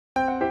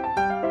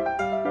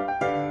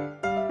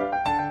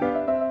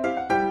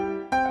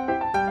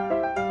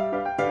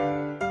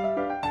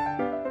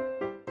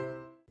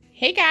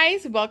Hey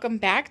guys, welcome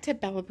back to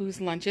Bella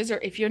Boo's Lunches, or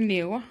if you're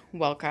new,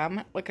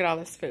 welcome. Look at all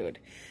this food.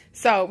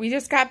 So we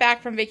just got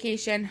back from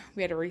vacation.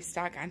 We had to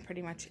restock on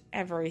pretty much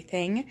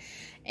everything.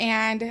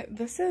 And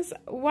this is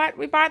what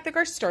we bought at the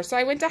grocery store. So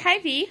I went to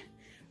Hy-Vee.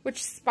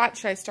 Which spot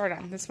should I start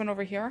on? This one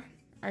over here?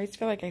 I always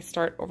feel like I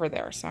start over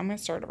there, so I'm going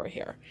to start over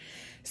here.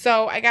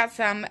 So I got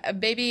some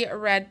baby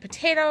red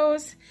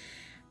potatoes,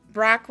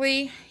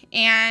 broccoli,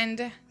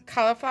 and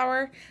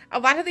cauliflower. A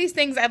lot of these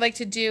things I like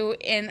to do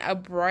in a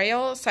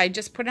broil, so I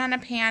just put it on a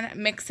pan,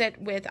 mix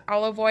it with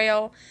olive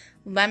oil,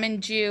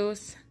 lemon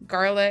juice,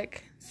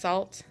 garlic,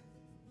 salt.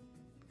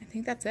 I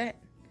think that's it.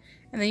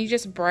 And then you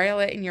just broil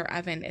it in your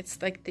oven.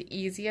 It's like the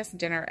easiest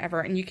dinner ever,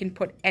 and you can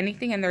put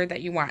anything in there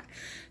that you want.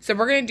 So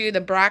we're going to do the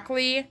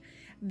broccoli,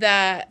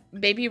 the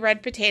baby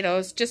red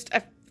potatoes, just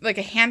like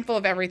a handful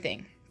of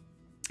everything.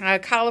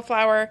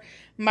 Cauliflower,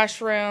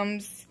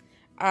 mushrooms,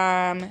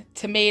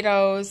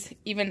 tomatoes,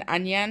 even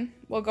onion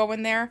will go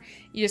in there.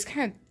 You just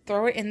kind of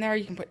throw it in there.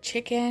 You can put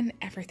chicken,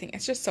 everything.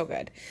 It's just so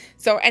good.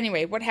 So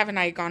anyway, what haven't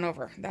I gone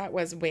over? That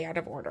was way out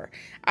of order.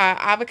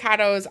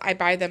 Avocados, I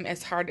buy them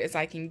as hard as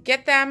I can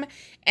get them.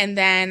 And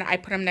then I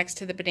put them next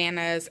to the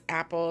bananas,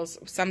 apples,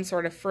 some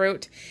sort of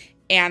fruit,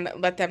 and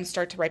let them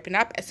start to ripen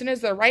up. As soon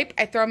as they're ripe,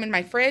 I throw them in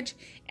my fridge,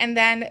 and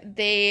then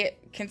they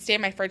can stay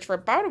in my fridge for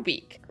about a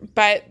week.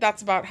 But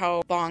that's about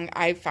how long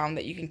I've found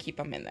that you can keep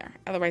them in there.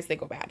 Otherwise, they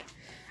go bad.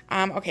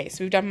 Okay,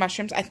 so we've done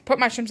mushrooms. I put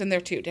mushrooms in there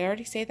too. Did I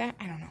already say that?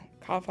 I don't know.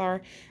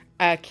 Cauliflower,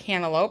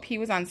 cantaloupe. He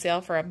was on sale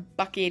for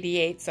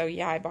 $1.88, so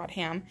yeah, I bought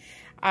him.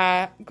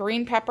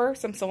 Green pepper,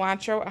 some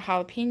cilantro, a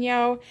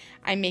jalapeno.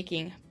 I'm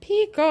making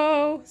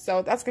pico,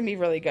 so that's going to be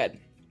really good.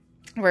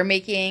 We're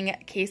making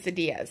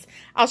quesadillas.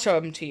 I'll show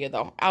them to you,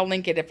 though. I'll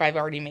link it if I've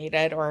already made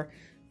it, or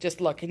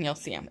just look and you'll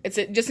see them. It's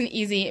just an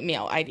easy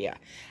meal idea.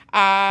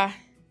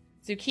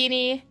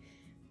 Zucchini,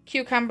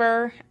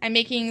 cucumber. I'm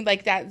making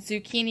like that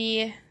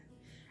zucchini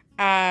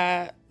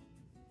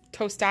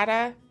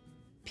tostada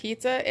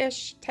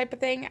pizza-ish type of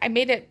thing. I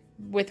made it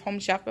with Home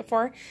Chef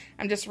before.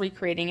 I'm just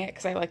recreating it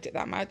because I liked it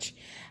that much.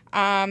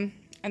 And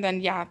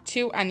then, yeah,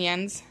 2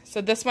 onions.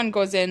 So this one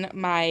goes in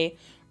my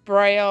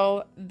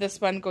broil. This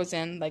one goes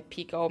in like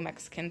pico,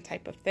 Mexican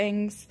type of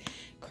things.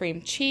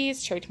 Cream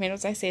cheese, cherry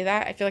tomatoes. I say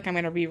that. I feel like I'm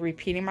going to be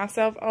repeating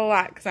myself a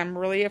lot because I'm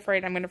really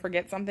afraid I'm going to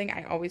forget something.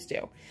 I always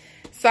do.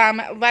 Some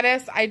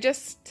lettuce. I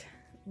just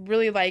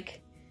really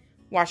like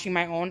washing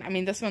my own. I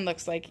mean, this one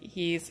looks like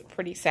he's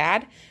pretty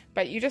sad,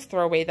 but you just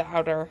throw away the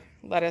outer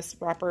lettuce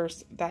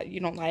wrappers that you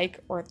don't like,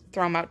 or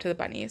throw them out to the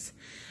bunnies.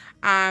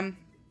 Some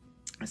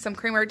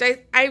creamer.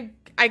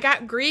 I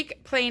got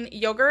Greek plain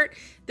yogurt.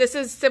 This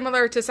is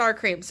similar to sour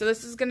cream, so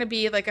this is going to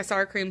be like a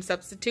sour cream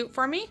substitute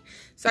for me.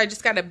 So I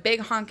just got a big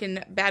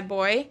honkin' bad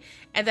boy,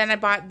 and then I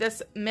bought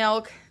this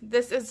milk.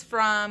 This is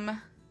from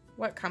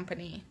what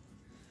company?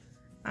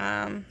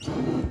 There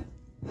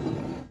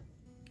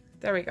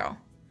we go.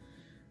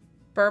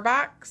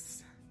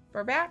 Burbach?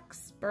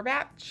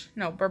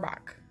 No,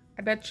 Burbach.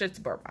 I bet you it's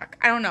Burbach.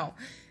 I don't know.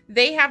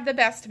 They have the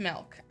best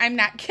milk. I'm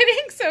not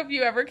kidding. So if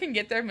you ever can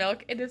get their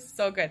milk, it is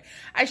so good.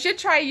 I should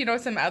try, you know,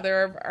 some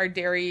other of our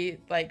dairy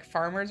like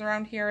farmers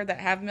around here that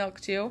have milk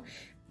too.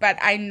 But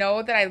I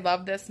know that I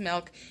love this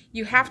milk.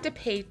 You have to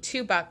pay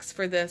 $2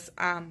 for this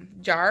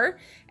jar.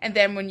 And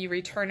then when you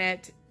return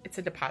it, it's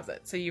a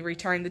deposit. So you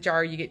return the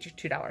jar, you get your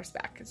 $2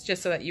 back. It's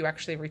just so that you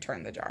actually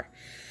return the jar.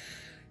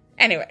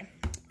 Anyway,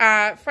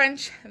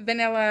 French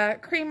vanilla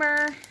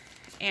creamer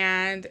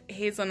and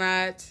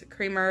hazelnut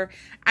creamer.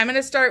 I'm going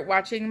to start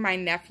watching my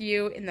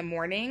nephew in the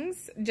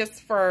mornings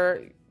just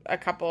for a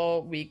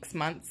couple weeks,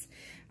 months,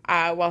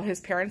 while his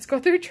parents go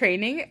through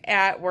training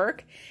at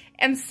work.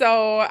 And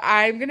so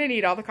I'm going to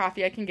need all the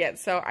coffee I can get.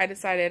 So I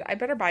decided I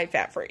better buy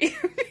fat-free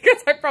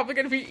because I'm probably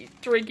going to be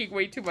drinking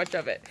way too much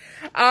of it.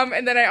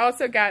 And then I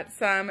also got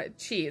some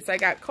cheese. I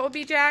got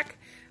Colby Jack,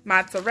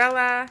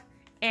 mozzarella,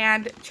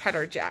 and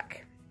cheddar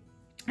jack.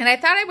 And I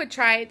thought I would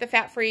try the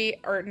fat-free,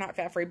 or not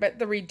fat-free, but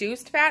the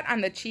reduced fat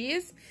on the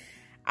cheese.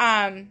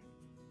 I'm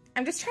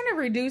just trying to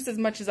reduce as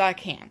much as I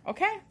can,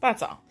 okay?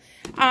 That's all.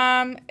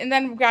 And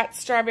then we've got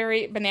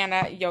strawberry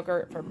banana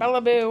yogurt for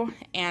Bella Boo,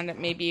 and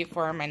maybe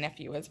for my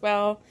nephew as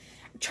well.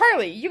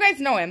 Charlie, you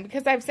guys know him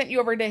because I've sent you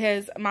over to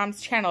his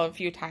mom's channel a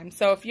few times.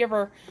 So if you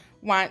ever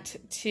want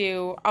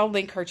to, I'll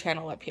link her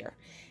channel up here.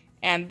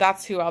 And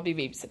that's who I'll be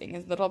babysitting,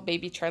 is little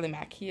baby Charlie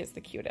Mac. He is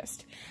the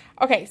cutest.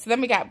 Okay, so then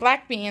we got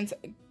black beans,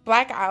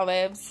 black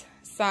olives,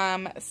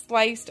 some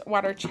sliced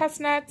water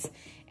chestnuts,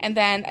 and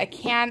then a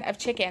can of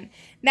chicken.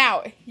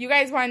 Now, you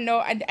guys want to know,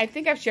 I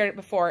think I've shared it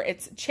before.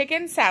 It's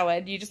chicken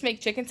salad. You just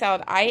make chicken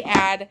salad. I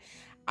add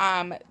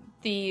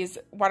these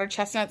water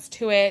chestnuts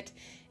to it,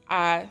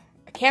 a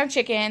can of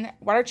chicken,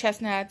 water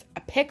chestnuts,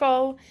 a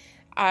pickle,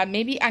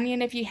 maybe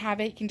onion if you have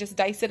it. You can just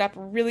dice it up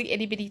really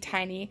itty bitty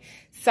tiny.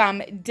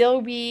 Some dill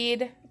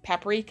weed,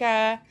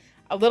 paprika,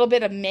 a little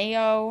bit of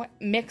mayo.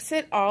 Mix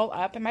it all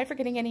up. Am I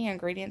forgetting any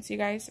ingredients, you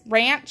guys?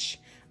 Ranch,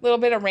 little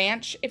bit of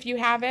ranch if you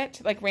have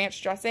it, like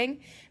ranch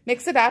dressing.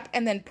 Mix it up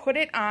and then put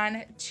it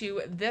on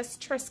to this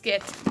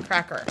Triscuit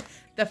cracker.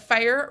 The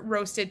fire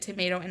roasted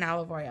tomato and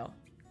olive oil.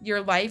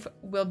 Your life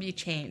will be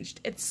changed.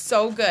 It's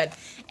so good.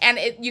 And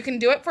you can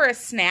do it for a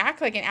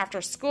snack, like an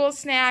after school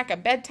snack, a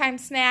bedtime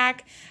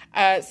snack,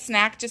 a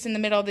snack just in the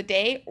middle of the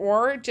day,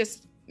 or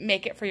just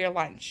make it for your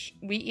lunch.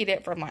 We eat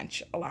it for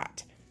lunch a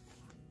lot.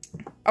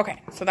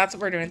 Okay, so that's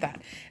what we're doing with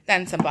that.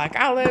 Then some black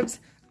olives,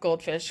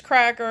 goldfish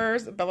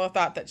crackers. Bella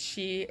thought that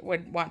she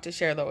would want to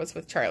share those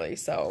with Charlie.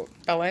 So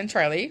Bella and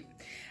Charlie.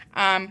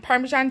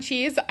 Parmesan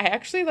cheese. I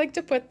actually like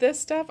to put this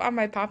stuff on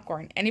my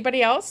popcorn.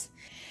 Anybody else?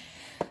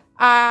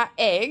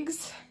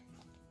 Eggs,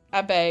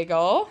 a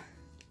bagel,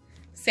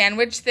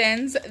 sandwich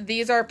thins.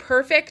 These are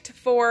perfect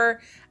for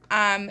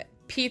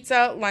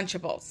pizza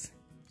Lunchables.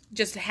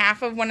 Just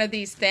half of one of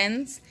these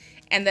thins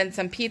and then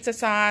some pizza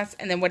sauce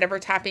and then whatever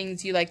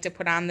toppings you like to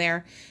put on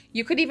there.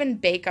 You could even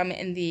bake them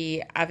in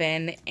the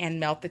oven and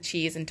melt the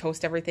cheese and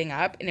toast everything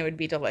up and it would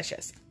be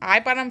delicious. I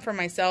bought them for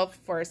myself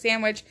for a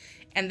sandwich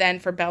and then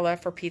for Bella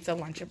for pizza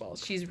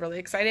Lunchables. She's really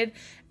excited,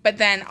 but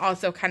then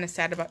also kind of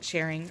sad about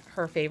sharing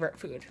her favorite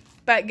food.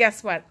 But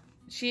guess what?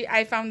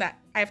 I found that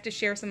I have to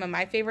share some of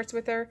my favorites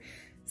with her,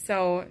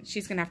 so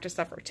she's going to have to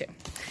suffer too.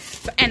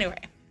 So anyway,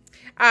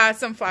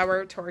 some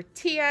flour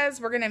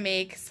tortillas. We're going to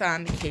make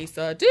some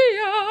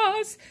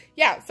quesadillas.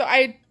 Yeah, so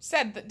I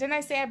said, didn't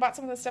I say I bought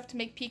some of the stuff to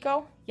make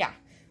pico? Yeah.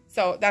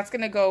 So that's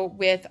going to go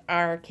with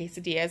our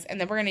quesadillas. And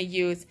then we're going to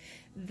use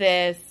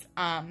this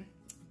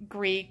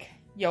Greek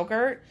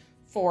yogurt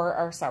for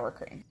our sour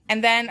cream.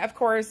 And then, of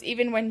course,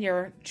 even when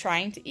you're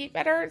trying to eat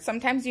better,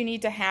 sometimes you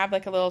need to have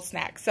like a little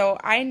snack. So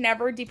I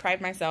never deprive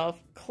myself,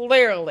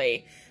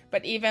 clearly,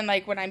 but even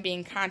like when I'm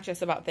being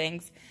conscious about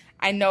things,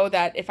 I know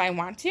that if I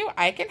want to,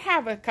 I can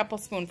have a couple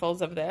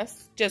spoonfuls of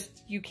this,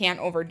 just you can't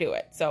overdo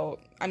it. So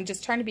I'm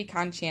just trying to be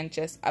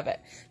conscientious of it.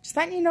 Just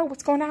letting you know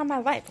what's going on in my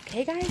life,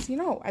 okay guys? You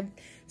know, I've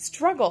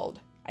struggled.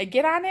 I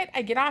get on it,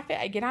 I get off it,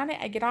 I get on it,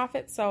 I get off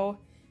it. So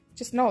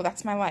just know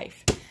that's my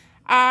life.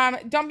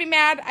 Don't be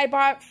mad. I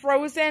bought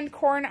frozen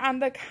corn on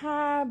the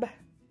cob.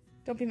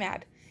 Don't be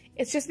mad.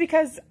 It's just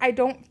because I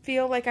don't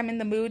feel like I'm in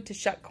the mood to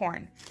shuck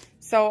corn.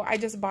 So I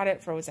just bought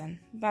it frozen.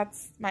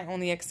 That's my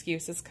only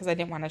excuse is because I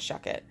didn't want to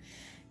shuck it.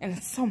 And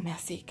it's so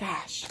messy.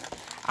 Gosh.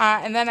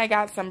 And then I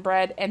got some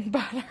bread and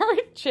butter,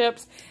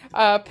 chips,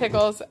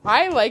 pickles.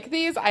 I like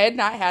these. I had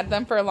not had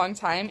them for a long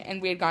time.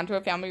 And we had gone to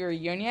a family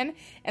reunion.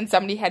 And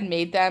somebody had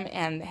made them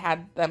and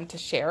had them to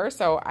share.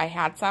 So I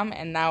had some.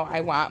 And now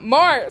I want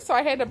more. So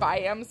I had to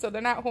buy them. So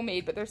they're not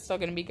homemade, but they're still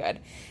going to be good.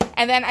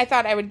 And then I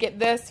thought I would get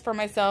this for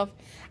myself.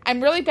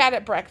 I'm really bad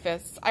at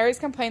breakfast. I always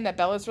complain that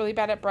Bella's really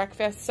bad at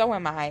breakfast. So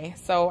am I.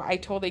 So I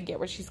totally get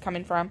where she's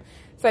coming from.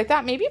 So I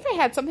thought maybe if I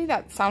had something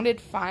that sounded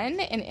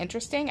fun and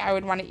interesting, I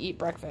would want to eat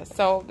breakfast.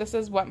 So this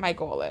is what my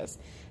goal is.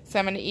 So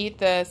I'm going to eat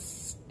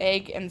this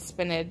egg and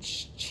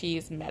spinach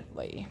cheese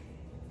medley.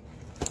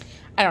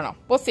 I don't know.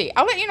 We'll see.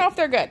 I'll let you know if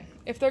they're good.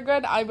 If they're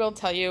good, I will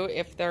tell you.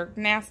 If they're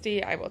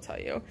nasty, I will tell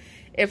you.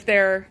 If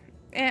they're,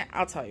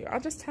 I'll tell you.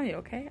 I'll just tell you,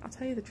 okay? I'll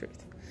tell you the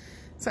truth.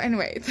 So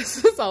anyway,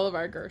 this is all of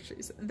our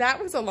groceries.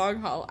 That was a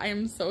long haul. I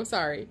am so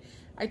sorry.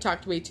 I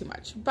talked way too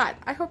much. But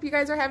I hope you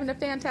guys are having a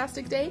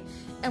fantastic day,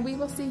 and we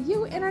will see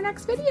you in our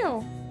next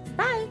video.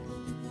 Bye!